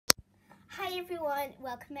Hi everyone,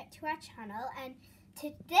 welcome back to our channel, and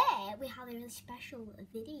today we have a really special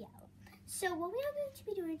video. So what we are going to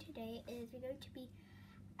be doing today is we're going to be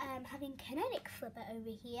having kinetic flipper over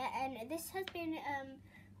here, and this has been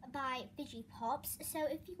by Fidgipops. So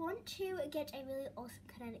if you want to get a really awesome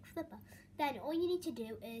kinetic flipper, then all you need to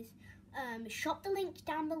do is shop the link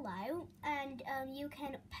down below, and you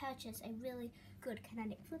can purchase a really good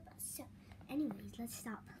kinetic flipper. So anyways, let's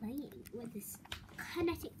start playing with this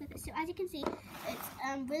kinetic flipper. So as you can see, it's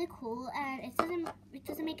really cool, and it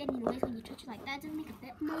doesn't make any noise when you touch it like that. It doesn't make a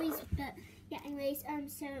bit of noise, but yeah. Anyways,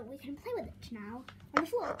 so we can play with it now on the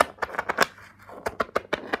floor.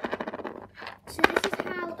 So this is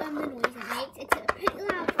how the noise it makes. It's a pretty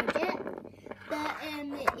loud fidget, but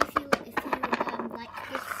if you like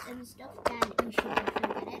this and stuff, then you should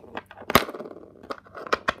definitely get it.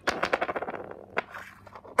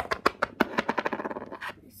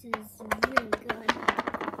 This is really good.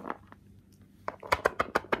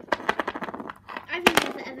 I've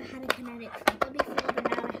never ever had a kinetic flipper before, but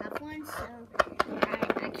now I have one, so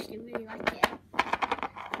I actually really like it.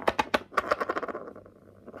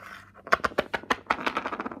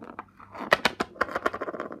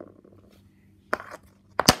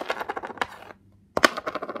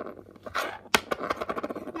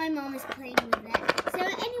 My mom is playing with it. So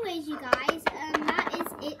anyways, you guys, that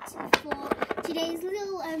is it for today's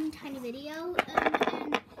little tiny video.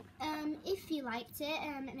 And if you liked it,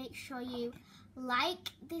 make sure you like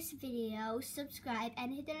this video, subscribe,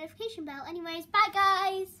 and hit the notification bell. Anyways, bye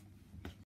guys!